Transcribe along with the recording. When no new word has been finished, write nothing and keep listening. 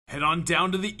Head on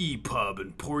down to the ePub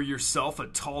and pour yourself a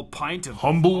tall pint of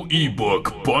Humble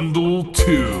eBook Bundle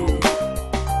 2.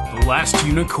 The Last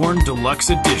Unicorn Deluxe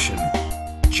Edition.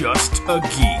 Just a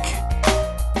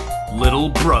Geek. Little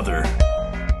Brother.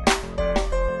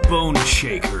 Bone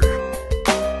Shaker.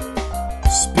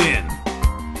 Spin.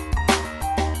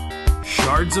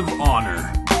 Shards of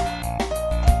Honor.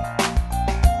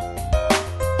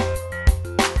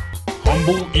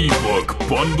 Humble eBook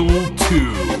Bundle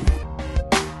 2.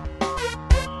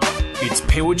 It's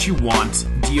pay what you want,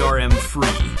 DRM free,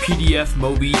 PDF,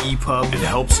 Mobi, EPUB, and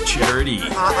helps charity.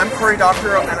 I'm Cory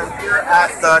Doctorow, and I'm here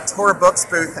at the Tor Books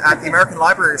booth at the American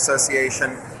Library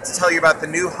Association to tell you about the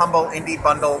new Humble Indie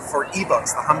Bundle for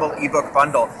ebooks, the Humble eBook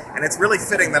Bundle. And it's really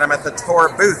fitting that I'm at the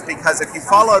Tor booth, because if you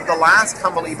followed the last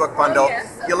Humble eBook Bundle,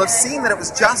 you'll have seen that it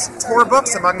was just Tor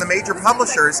Books among the major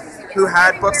publishers who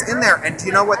had books in there. And do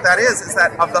you know what that is? Is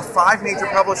that of the 5 major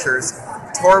publishers,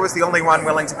 Tor was the only one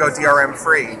willing to go DRM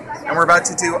free. And we're about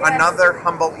to do another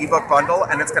Humble eBook Bundle,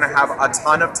 and it's going to have a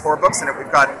ton of Tor books in it.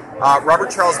 We've got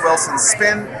Robert Charles Wilson's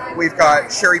Spin, we've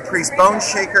got Sherry Priest's Bone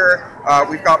Shaker,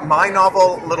 we've got my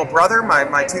novel, Little Brother,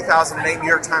 my 2008 New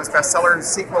York Times bestseller and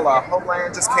sequel,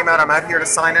 Homeland, just came out. I'm out here to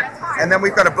sign it. And then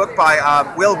we've got a book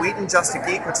by Will Wheaton, Just a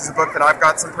Geek, which is a book that I've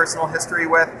got some personal history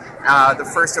with, the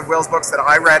first of Will's books that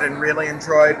I read and really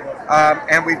enjoyed.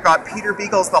 And we've got Peter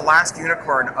Beagle's The Last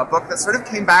Unicorn, a book that sort of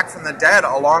came back from the dead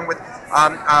along with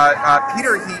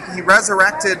Peter. He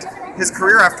resurrected his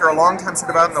career after a long time sort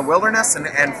of out in the wilderness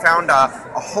and found a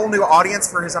whole new audience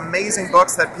for his amazing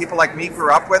books that people like me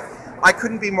grew up with. I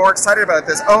couldn't be more excited about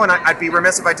this. Oh, and I'd be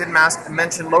remiss if I didn't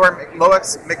mention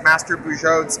Lois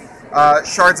McMaster-Bugeaud's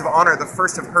Shards of Honor, the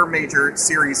first of her major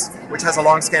series, which has a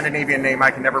long Scandinavian name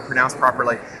I can never pronounce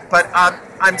properly. But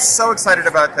I'm so excited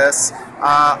about this.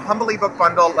 Humble eBook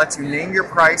Bundle lets you name your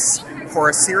price for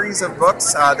a series of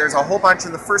books. There's a whole bunch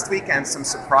in the first week and some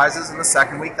surprises in the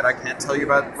second week that I can't tell you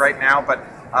about right now, but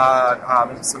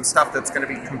some stuff that's going to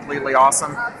be completely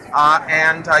awesome.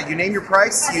 And you name your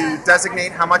price, you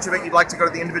designate how much of it you'd like to go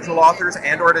to the individual authors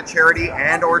and or to charity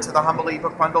and or to the Humble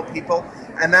eBook Bundle people.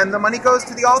 And then the money goes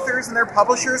to the authors and their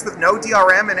publishers with no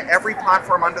DRM in every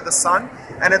platform under the sun.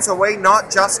 And it's a way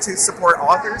not just to support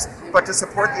authors, but to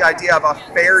support the idea of a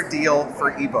fair deal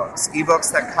for ebooks.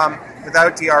 Ebooks that come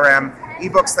without DRM,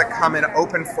 ebooks that come in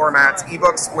open formats,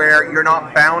 ebooks where you're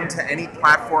not bound to any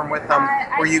platform with them,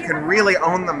 where you can really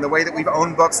own them the way that we've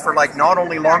owned books for like not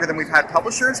only longer than we've had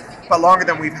publishers, but longer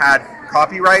than we've had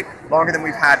copyright, longer than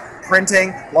we've had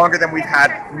printing, longer than we've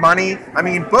had money. I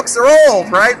mean, books are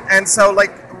old, right? And so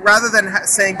like, rather than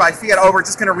saying by fiat, oh, we're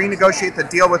just going to renegotiate the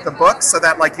deal with the books so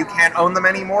that like you can't own them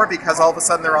anymore because all of a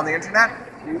sudden they're on the internet,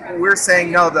 we're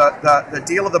saying no, the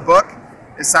deal of the book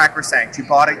is sacrosanct. You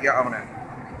bought it, you own it.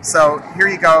 So here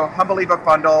you go, Humble eBook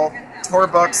Bundle, Tor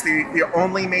Books, the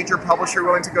only major publisher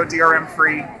willing to go DRM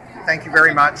free. Thank you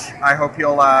very much. I hope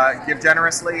you'll give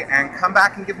generously and come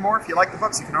back and give more if you like the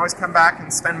books. You can always come back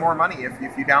and spend more money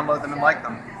if you download them and like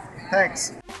them.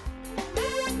 Thanks.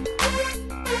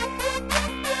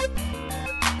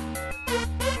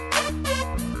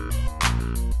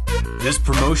 This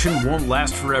promotion won't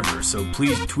last forever, so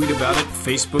please tweet about it,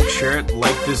 Facebook share it,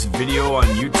 like this video on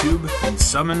YouTube, and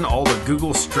summon all the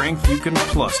Google strength you can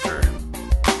pluster.